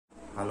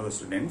Hello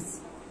students,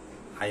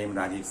 I am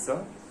Rajiv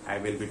sir. I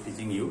will be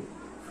teaching you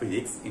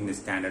physics in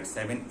standard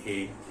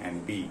 7A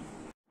and B.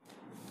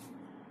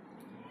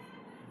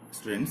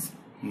 Students,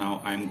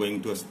 now I am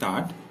going to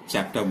start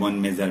chapter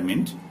 1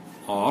 measurement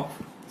of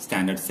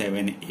standard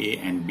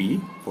 7A and B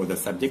for the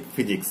subject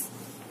physics.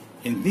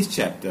 In this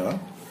chapter,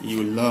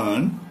 you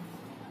learn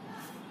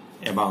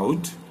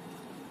about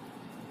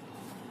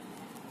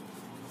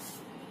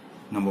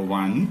number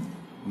 1,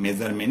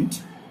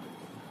 measurement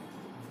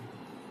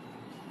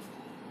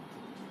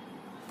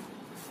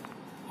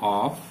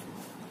of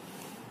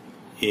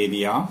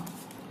area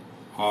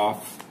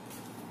of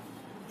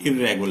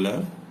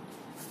irregular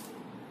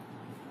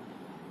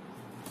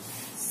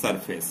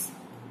surface.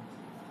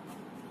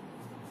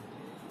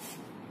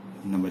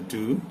 Number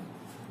 2,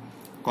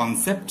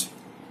 concept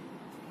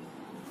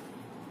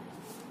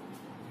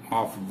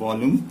of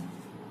volume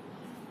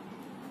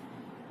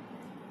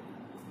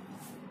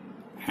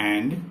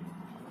and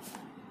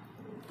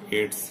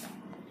its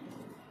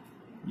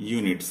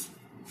units.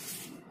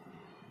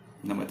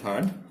 Number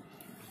 3,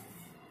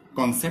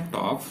 concept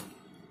of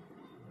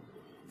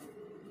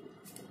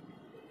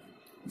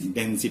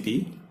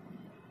density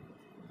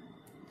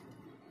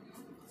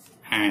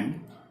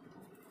and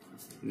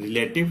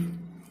relative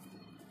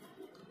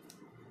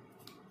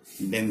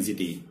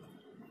density.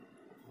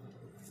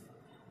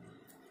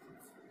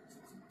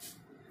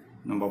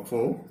 Number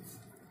 4,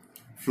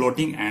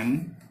 floating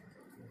and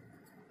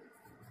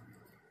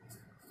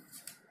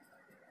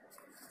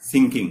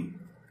sinking.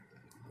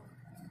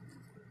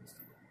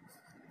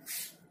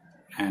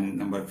 And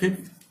number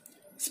 5,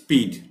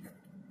 speed.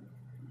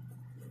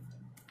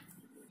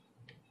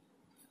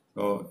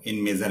 So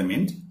in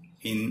measurement,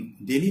 in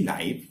daily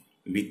life,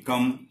 we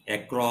come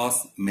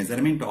across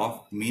measurement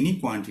of many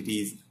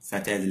quantities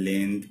such as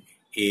length,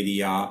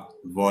 area,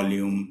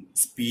 volume,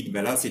 speed,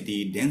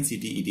 velocity,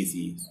 density,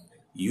 etc.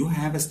 You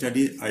have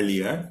studied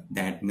earlier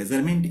that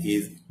measurement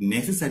is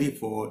necessary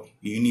for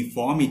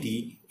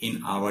uniformity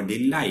in our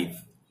daily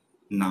life.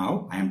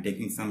 Now I am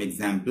taking some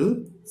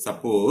example.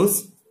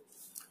 Suppose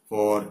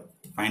for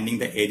finding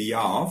the area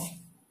of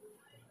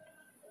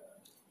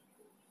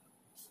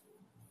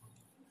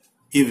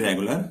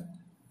irregular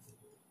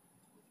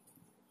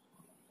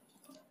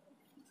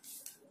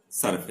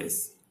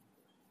surface.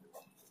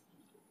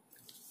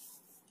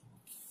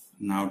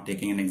 Now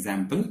taking an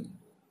example.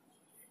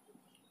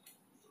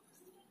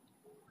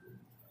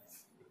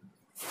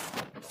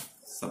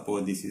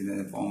 Suppose this is in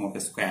the form of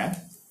a square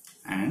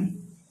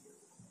and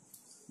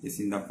this is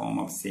in the form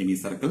of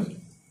semicircle.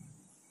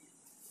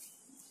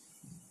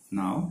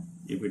 Now,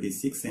 if it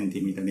is 6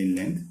 centimeter in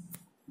length,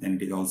 then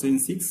it is also in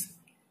 6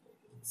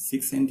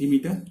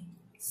 centimeter,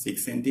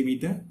 6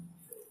 centimeter,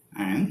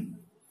 and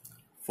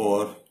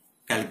for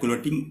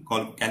calculating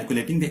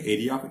the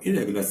area of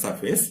irregular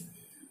surface,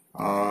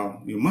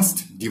 we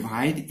must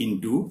divide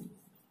into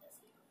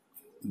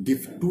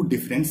two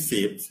different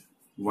shapes.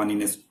 One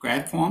in a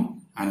square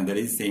form, another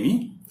is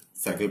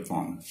semi-circle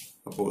form.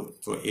 Suppose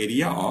so,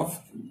 area of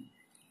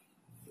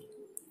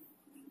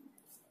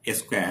a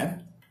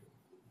square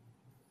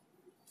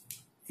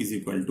is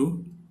equal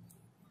to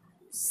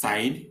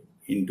side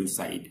into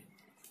side.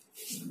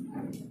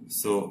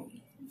 So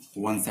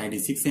one side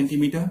is 6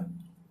 centimeter,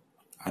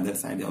 other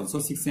side is also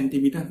 6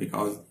 centimeter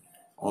because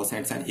all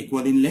sides are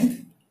equal in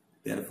length.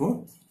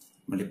 Therefore,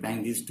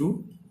 multiplying these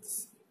two,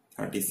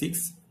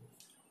 36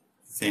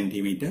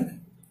 centimeter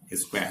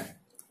square,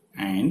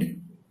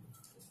 and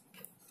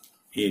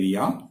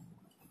area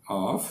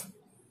of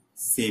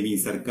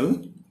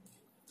semicircle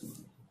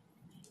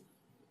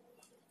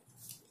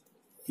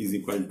is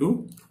equal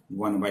to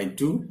 1 by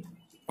 2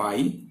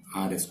 pi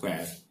r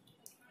square.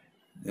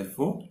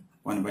 Therefore,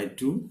 1 by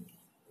 2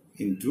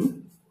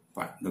 into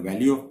pi. The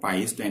value of pi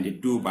is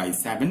 22 by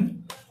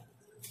 7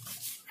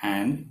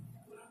 and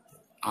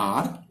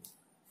r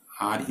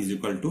is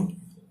equal to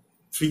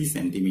 3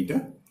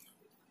 centimeter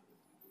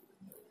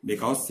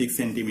because 6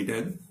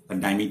 centimeter the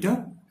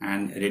diameter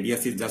and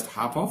radius is just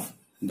half of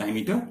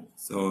diameter.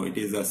 So it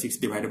is 6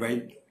 divided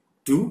by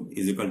 2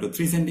 is equal to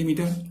 3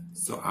 centimeter.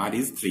 So r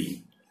is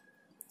 3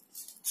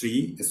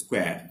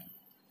 square.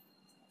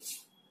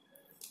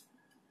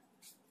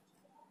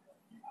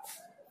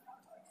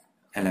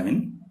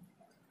 (11)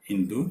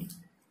 into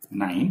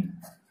 9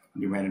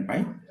 divided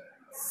by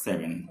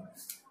 7.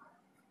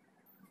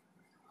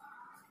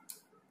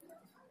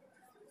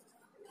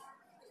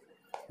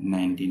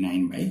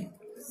 99 by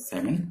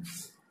 7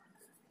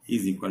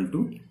 is equal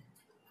to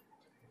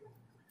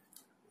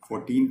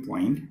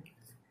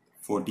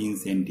 14.14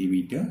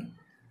 centimeter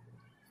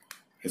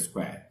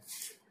square.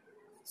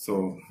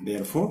 So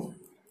therefore,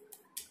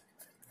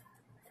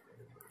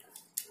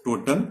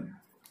 total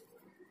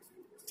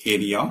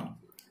area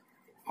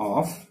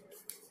of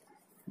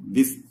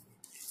this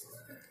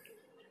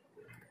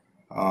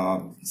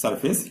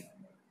surface,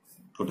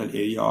 total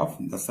area of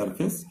the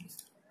surface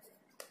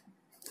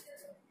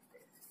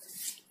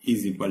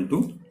is equal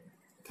to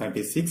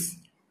 36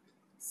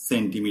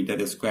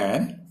 centimeter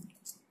square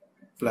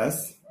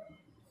plus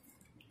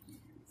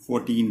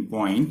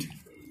 14.14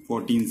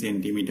 14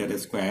 centimeter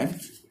square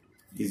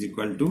is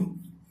equal to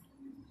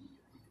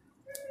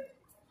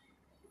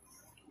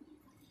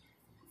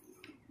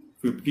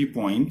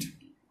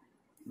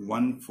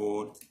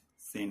 50.14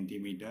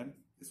 centimeter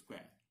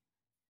square.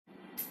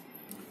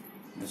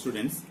 Now,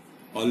 students,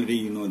 already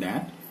you know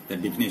that the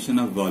definition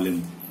of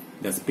volume,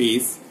 the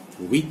space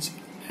which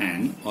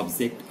an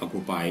object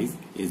occupies,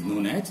 is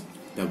known as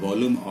the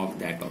volume of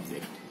that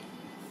object,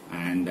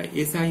 and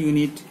the SI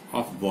unit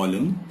of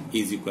volume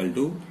is equal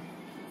to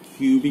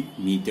cubic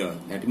meter,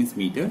 that means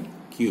meter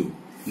cube.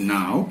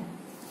 Now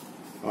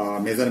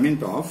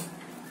measurement of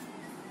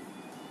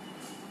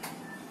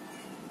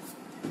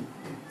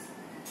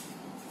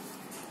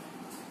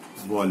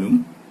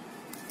volume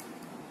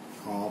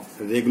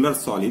of regular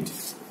solid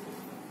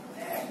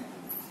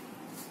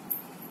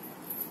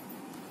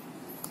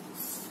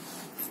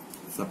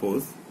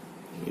suppose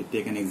we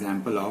take an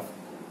example of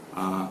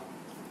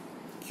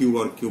cube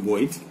or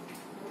cuboid.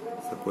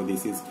 Suppose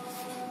this is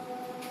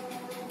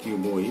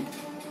cuboid.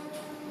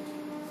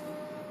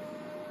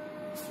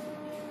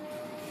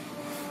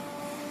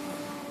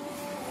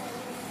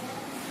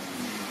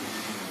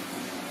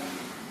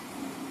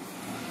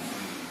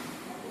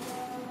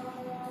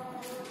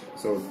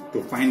 So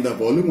to find the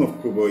volume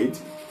of cuboid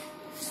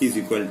is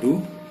equal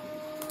to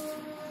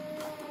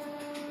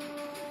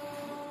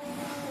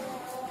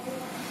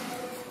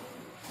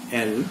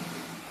L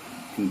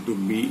into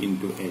B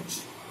into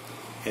H.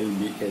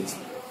 LBH,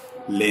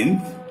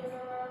 length,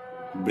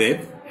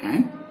 breadth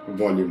and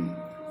volume.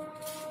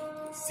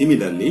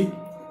 Similarly,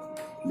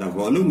 the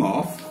volume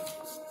of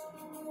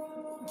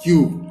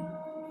cube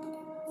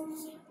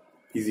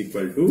is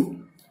equal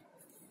to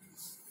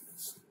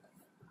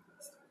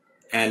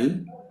L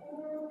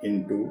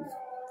into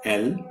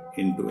L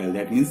into L,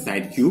 that means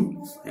side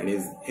cube, that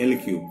is L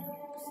cube.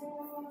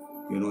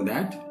 You know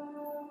that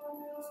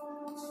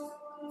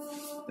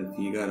the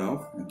figure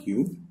of a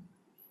cube.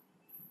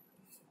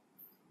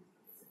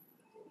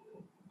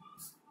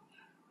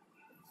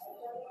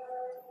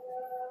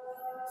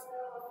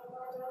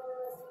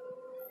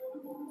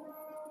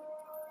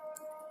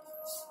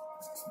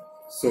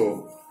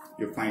 So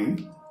you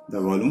find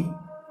the volume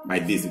by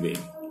this way.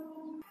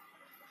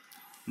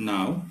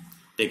 Now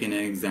taking an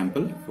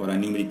example for a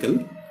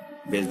numerical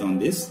based on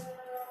this.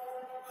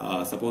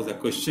 Suppose the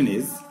question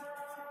is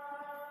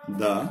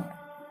the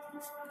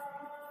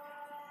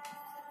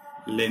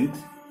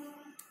length,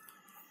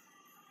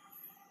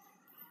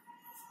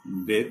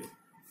 breadth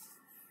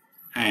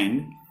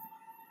and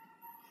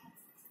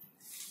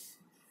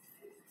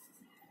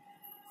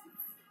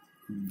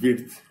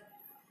width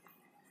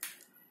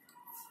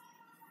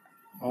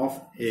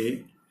of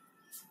a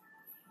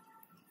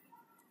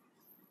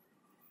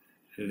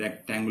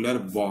rectangular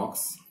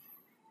box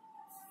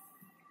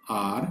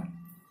are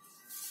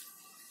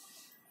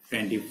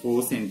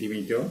 24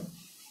 centimeter,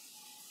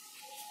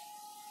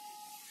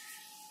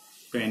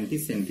 20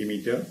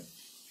 centimeter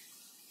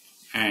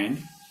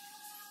and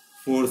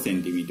 4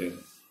 centimeter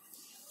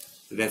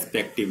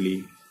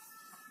respectively.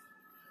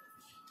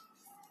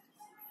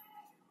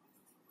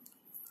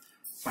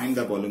 Find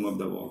the volume of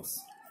the box.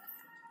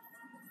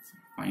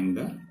 Find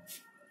the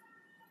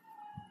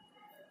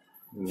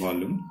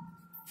volume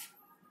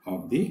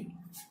of the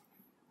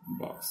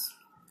box.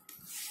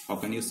 How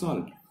can you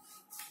solve?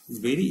 It's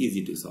very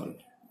easy to solve.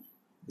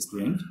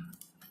 Student,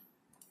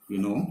 you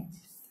know,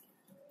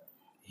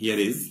 here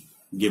is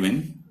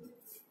given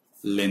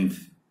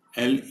length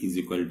L is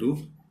equal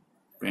to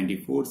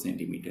 24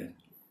 centimeter,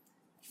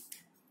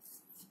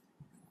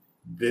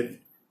 breadth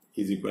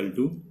is equal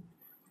to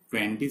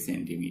 20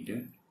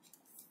 centimeter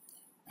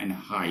and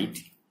height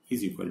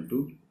is equal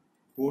to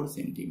 4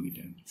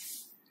 centimeter.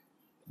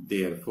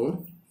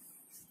 Therefore,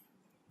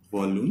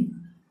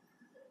 volume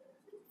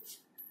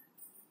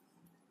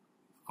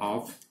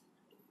of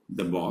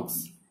the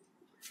box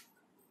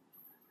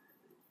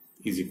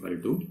is equal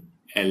to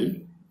L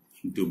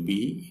into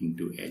B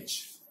into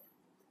H.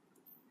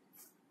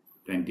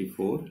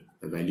 24,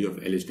 the value of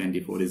L is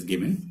 24 is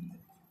given.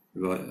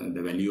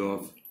 The value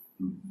of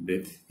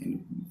breadth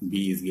in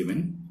B is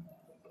given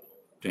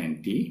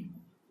 20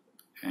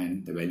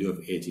 and the value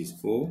of H is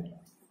 4.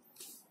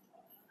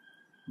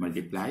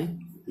 Multiply,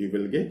 you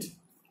will get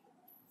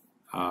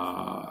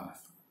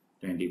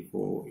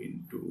 24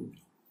 into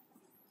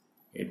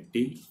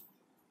 80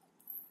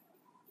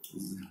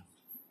 is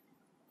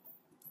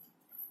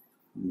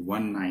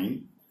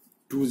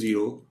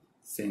 1920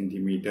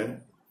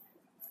 centimeter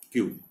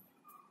cube.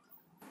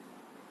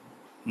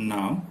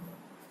 Now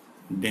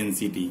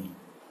density.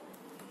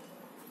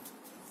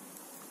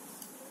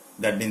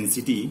 The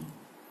density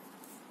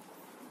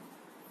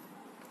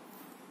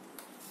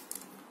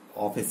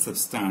of a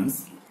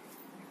substance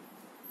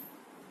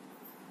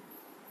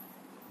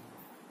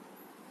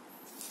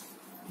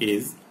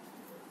is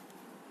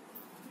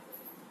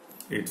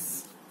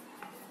its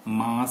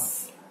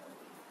mass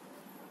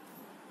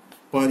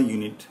per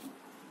unit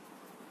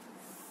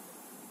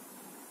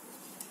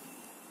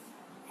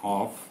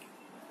of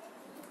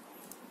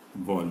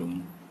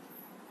volume.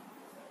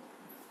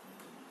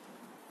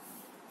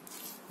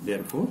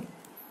 Therefore,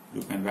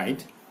 you can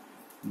write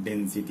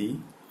density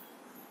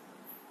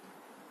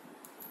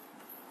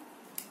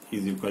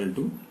is equal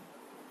to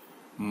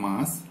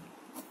mass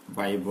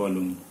by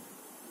volume.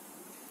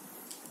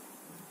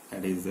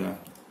 That is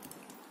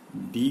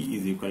D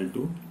is equal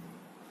to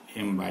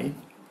m by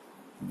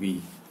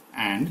v,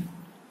 and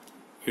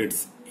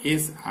its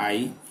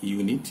SI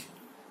unit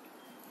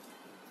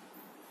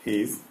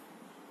is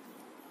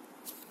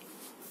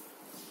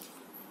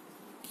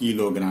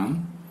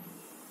kilogram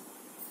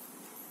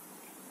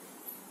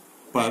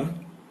per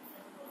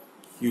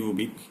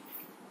cubic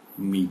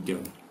meter.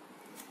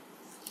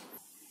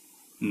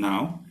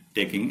 Now,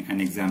 taking an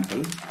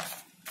example,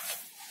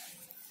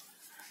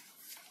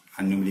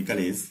 a numerical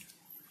is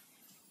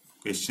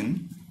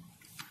question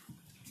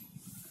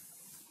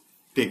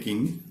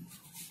taking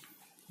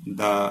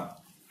the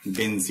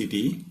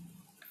density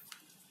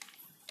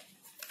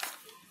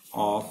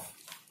of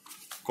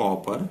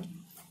copper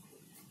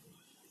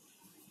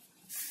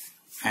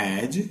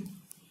as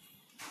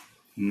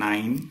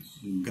 9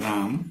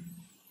 gram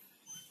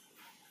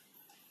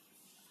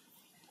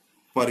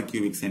per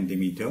cubic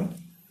centimeter,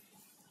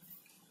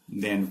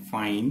 then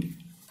find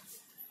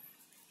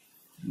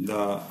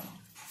the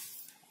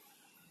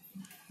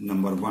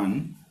number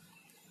 1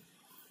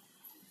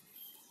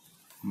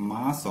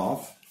 mass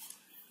of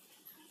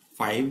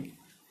 5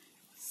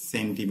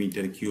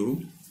 centimeter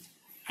cube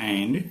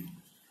and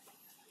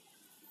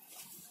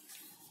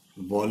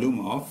volume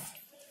of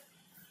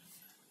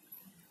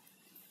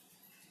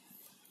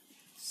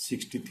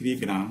 63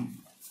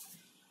 gram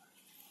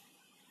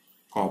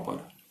copper.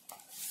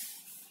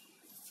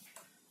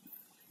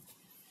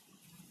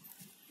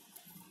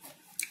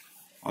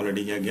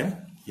 Already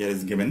here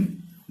is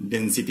given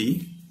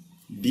density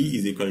D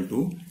is equal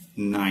to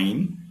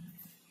 9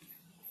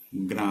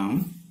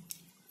 gram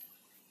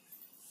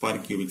per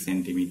cubic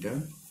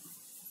centimeter,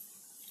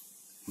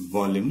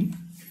 volume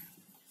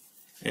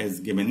is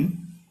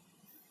given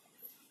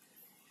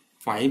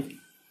 5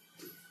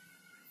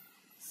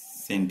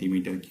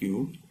 centimeter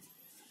cube.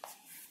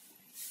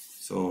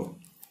 So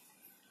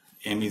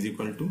m is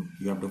equal to,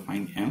 you have to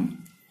find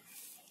m,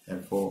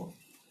 therefore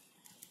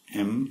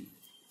m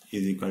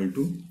is equal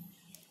to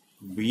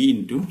V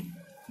into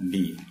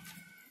D,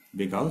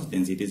 because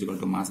density is equal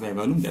to mass by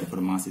volume,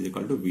 therefore mass is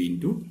equal to V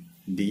into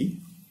D,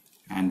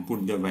 and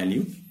put the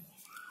value.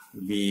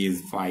 V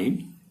is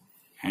 5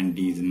 and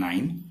D is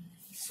 9,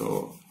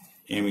 so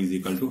m is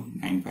equal to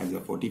 9 5 is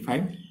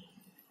 45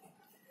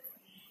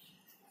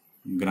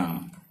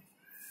 gram.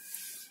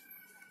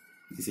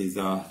 This is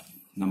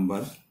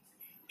number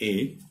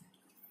A,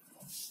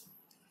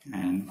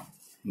 and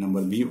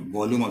number B,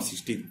 volume of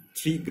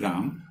 63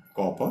 gram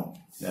copper,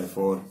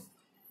 therefore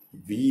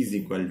V is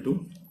equal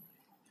to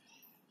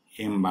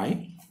m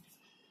by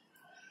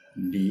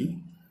D.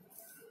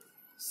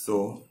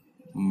 So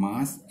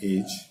mass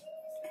is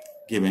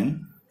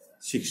given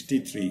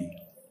 63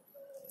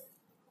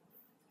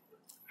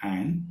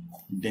 and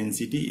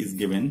density is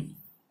given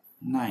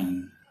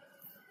 9.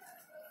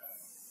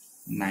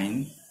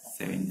 9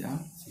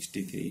 7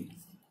 63,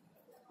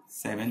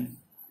 7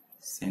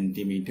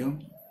 centimeter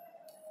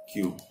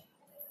cube.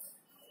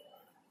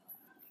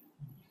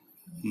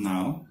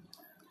 Now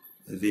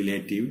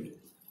relative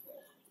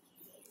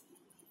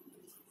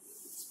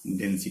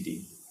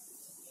density.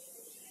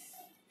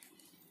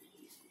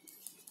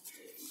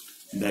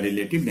 The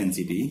relative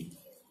density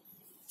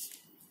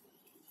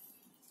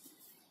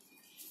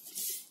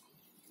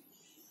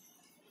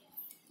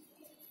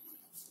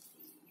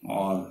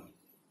or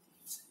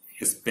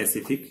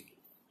specific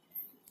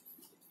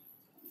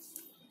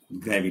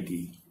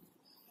gravity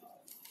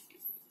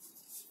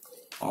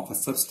of a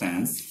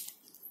substance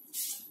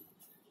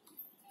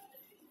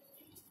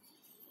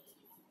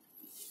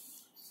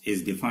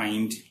is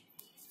defined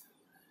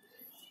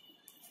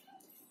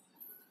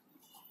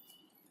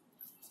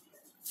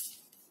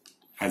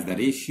as the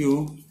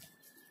ratio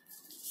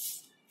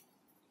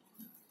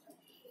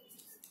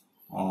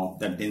of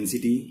the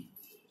density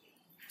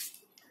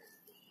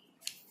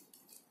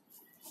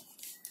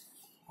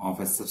of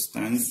a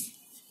substance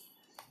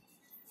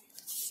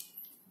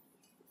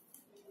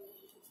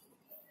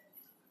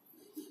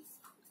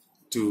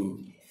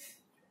to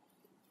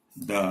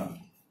the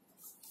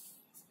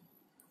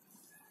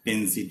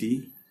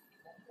density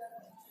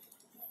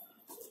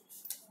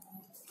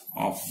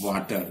of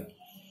water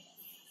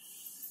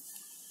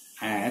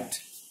at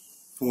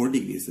 4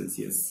 degrees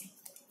Celsius.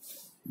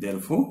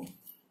 Therefore,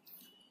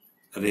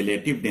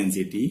 relative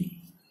density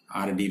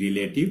or the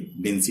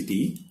relative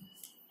density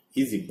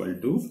is equal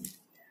to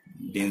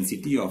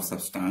density of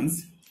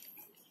substance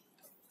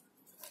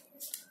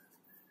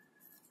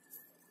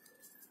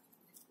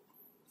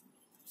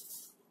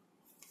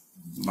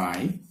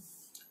by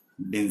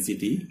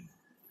density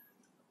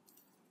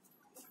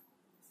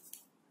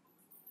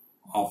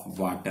of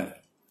water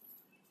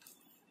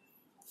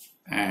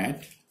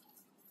at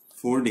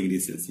 4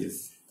 degrees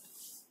Celsius.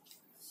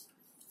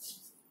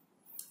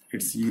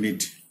 Its SI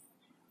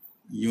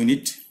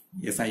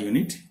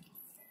unit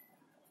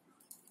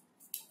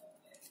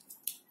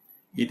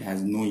it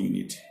has no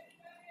unit.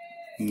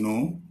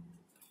 No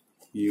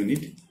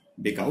unit,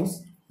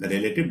 because the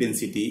relative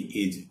density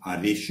is a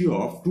ratio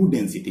of two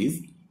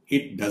densities.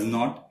 It does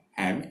not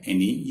have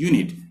any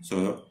unit.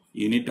 So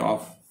unit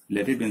of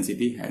relative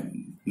density has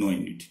no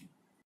unit.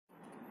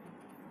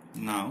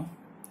 Now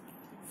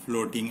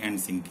floating and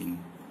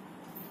sinking.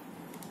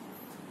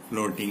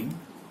 Floating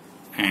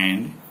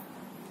and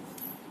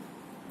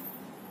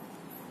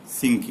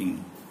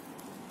sinking.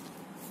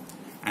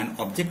 An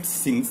object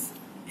sinks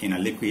in a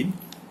liquid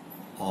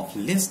of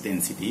less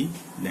density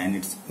than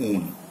its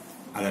own.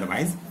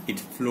 Otherwise, it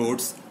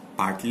floats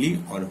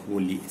partly or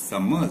wholly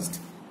submerged.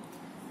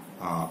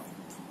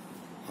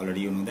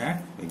 Already you know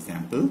that. For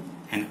example,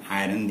 an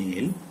iron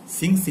nail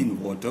sinks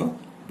in water,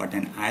 but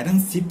an iron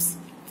ship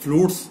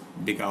floats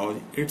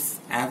because its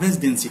average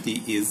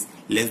density is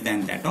less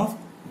than that of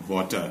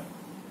water.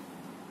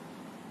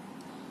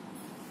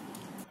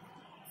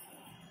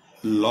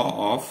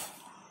 Law of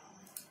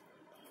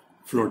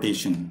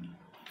flotation.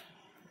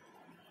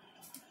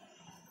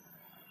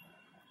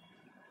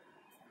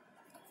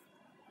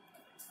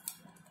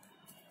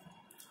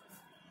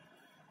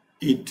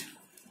 It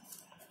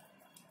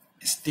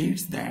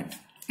states that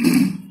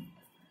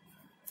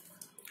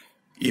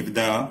if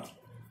the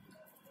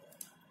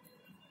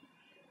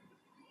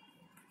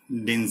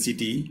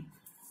density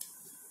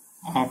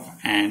of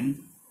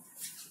an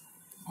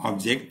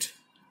object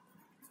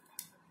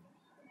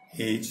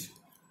is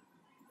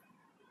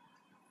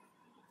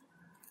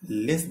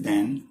less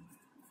than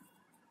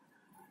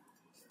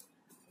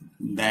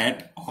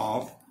that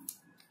of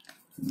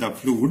the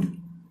fluid,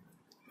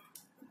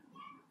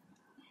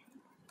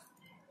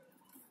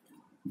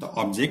 the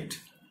object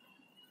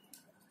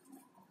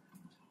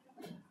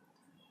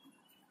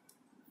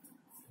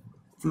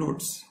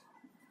floats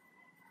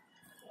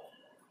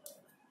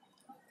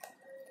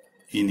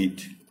in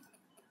it.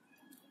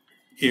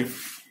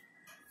 If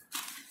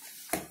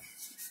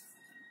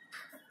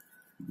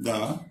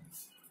the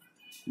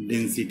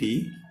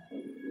density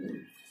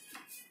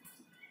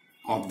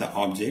of the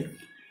object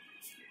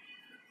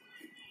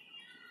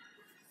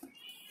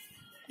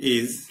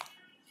is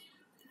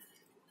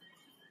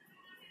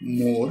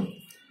more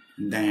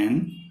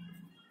than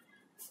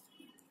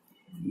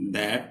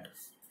that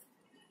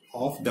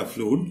of the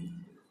fluid,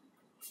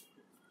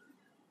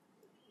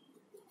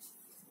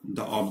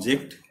 the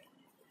object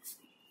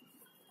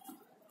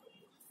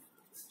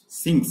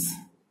sinks.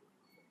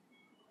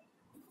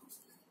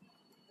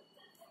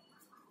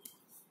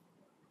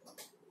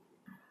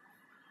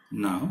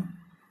 Now,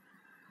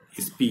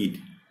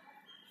 speed.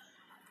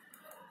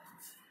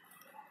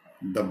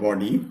 The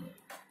body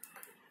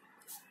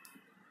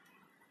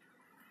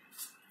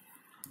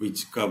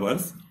which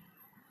covers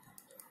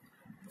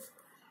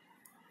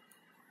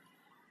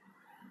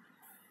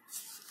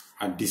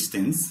a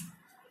distance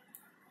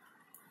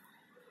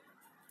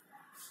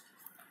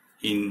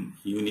in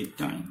unit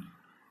time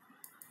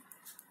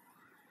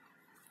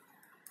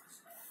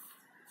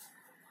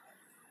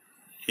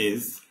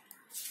is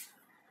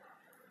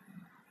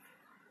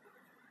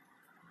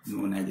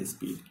known as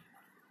speed.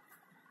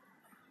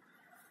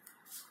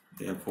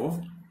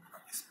 Therefore,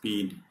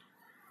 speed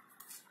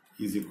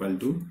is equal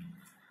to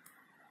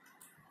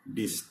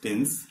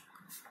distance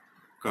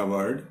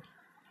covered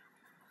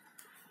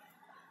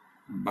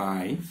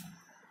by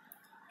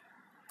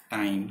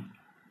time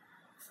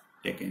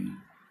taken.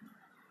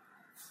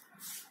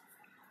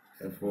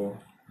 Therefore,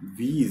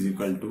 V is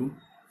equal to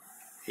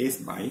S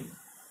by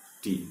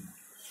T.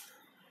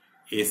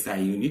 SI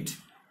unit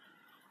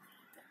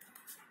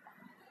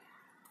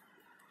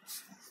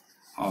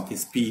of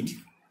speed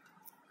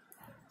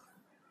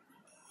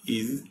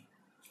is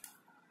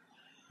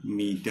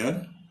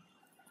meter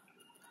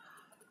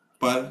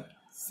per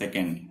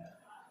second.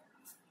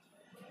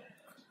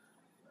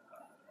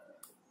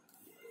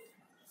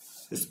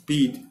 The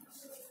speed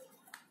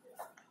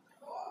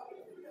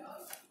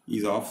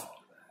is of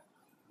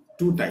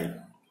two types.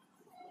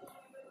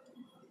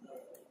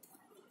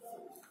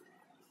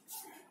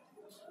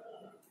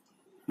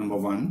 Number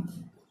one,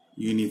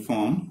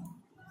 uniform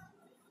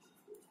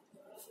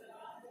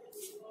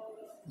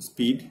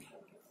speed.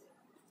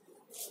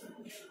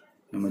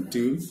 Number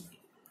two,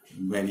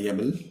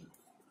 variable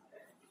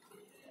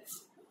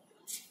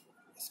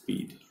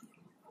speed.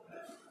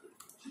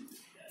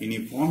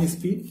 Uniform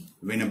speed,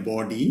 when a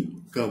body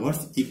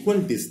covers equal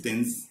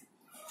distance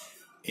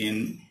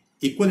in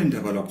equal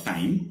interval of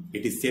time,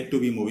 it is said to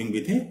be moving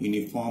with a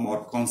uniform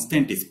or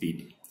constant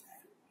speed.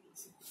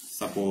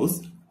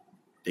 Suppose,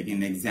 taking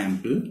an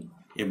example,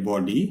 a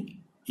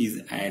body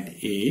is at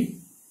A,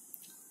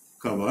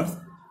 covers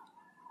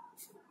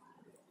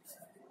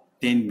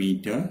 10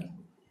 meter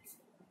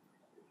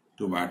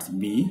towards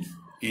B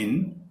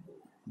in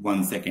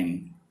 1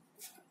 second.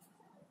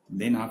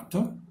 Then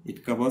after,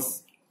 it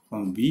covers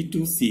from B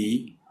to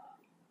C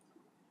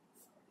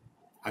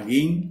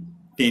again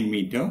 10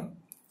 meter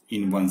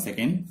in 1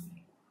 second.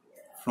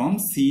 From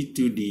C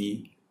to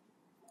D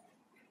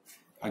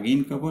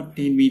again cover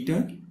 10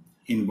 meter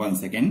in 1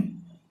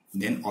 second.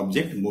 Then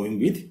object moving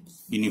with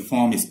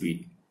uniform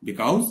speed,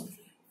 because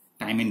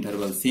time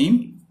interval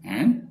same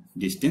and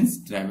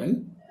distance travel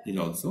is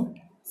also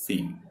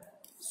same.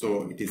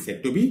 So it is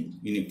said to be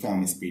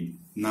uniform speed.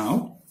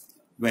 Now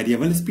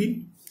variable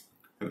speed.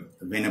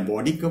 When a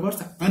body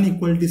covers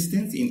unequal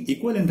distance in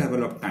equal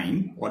interval of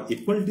time or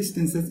equal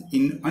distances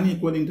in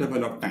unequal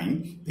interval of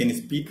time, then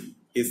speed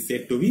is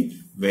said to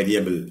be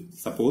variable.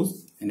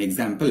 Suppose an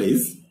example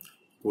is,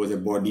 suppose a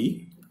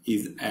body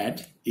is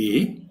at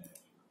A,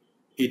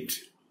 it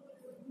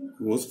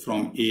goes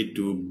from A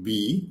to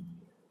B,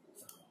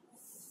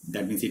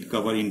 that means it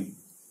covers in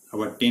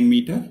our 10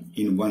 meter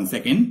in 1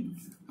 second.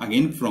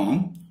 Again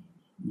from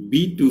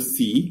B to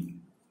C,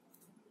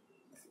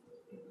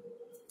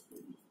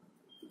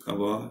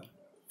 cover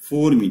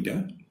 4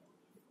 meter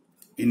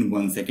in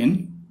 1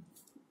 second.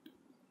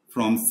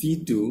 From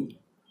C to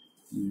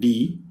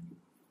D,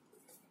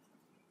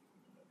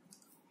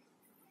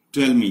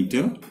 12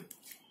 meter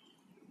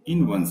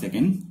in 1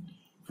 second.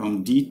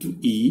 From D to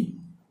E,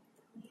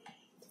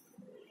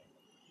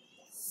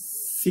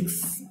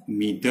 6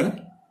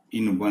 meter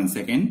in 1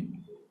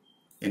 second.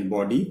 And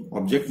body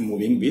object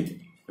moving with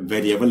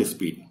variable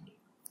speed.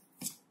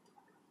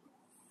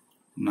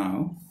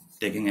 Now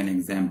taking an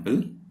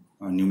example,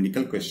 a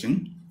numerical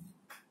question.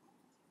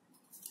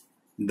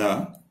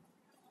 The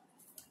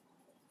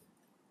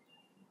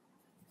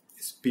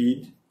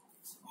speed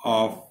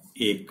of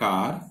a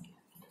car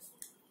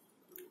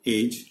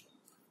is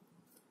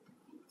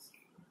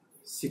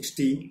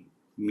 60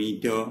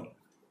 meter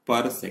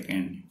per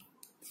second.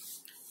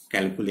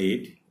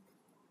 Calculate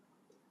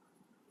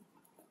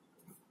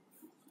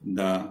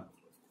the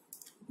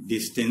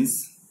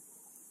distance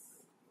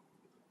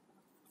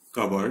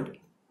covered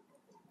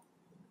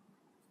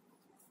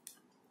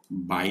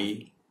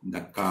by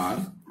the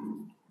car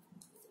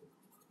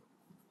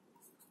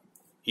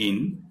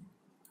in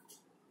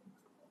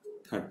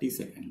 30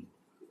 seconds.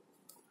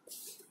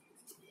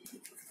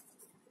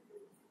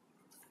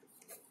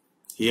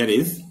 Here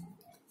is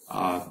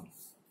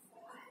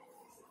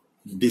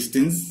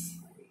distance.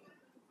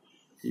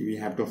 We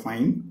have to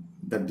find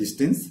the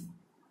distance.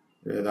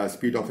 The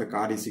speed of a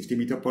car is 60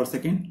 meter per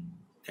second.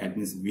 That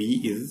means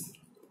V is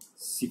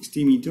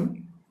 60 meter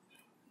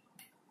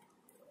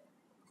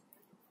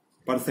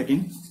per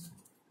second.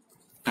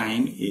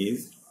 Time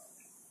is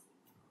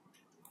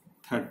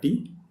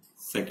 30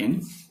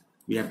 seconds.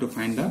 We have to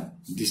find the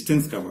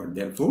distance covered.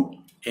 Therefore,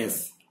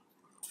 S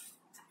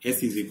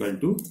is equal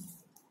to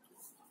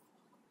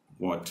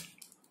what?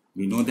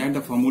 We know that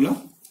the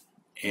formula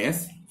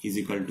S is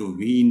equal to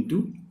V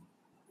into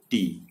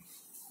T.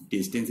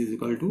 Distance is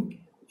equal to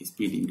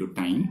speed into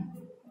time.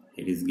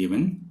 It is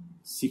given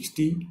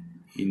 60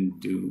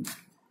 into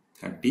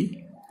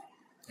 30.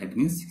 That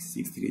means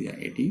 6 3 is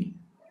 18.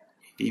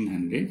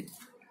 1800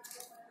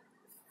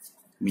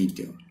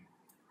 meter.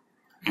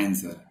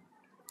 Answer.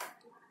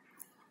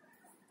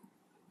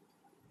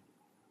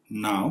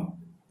 Now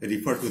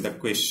refer to the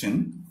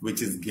question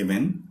which is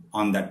given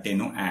on the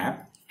Teno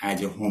app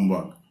as a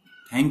homework.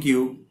 Thank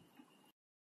you.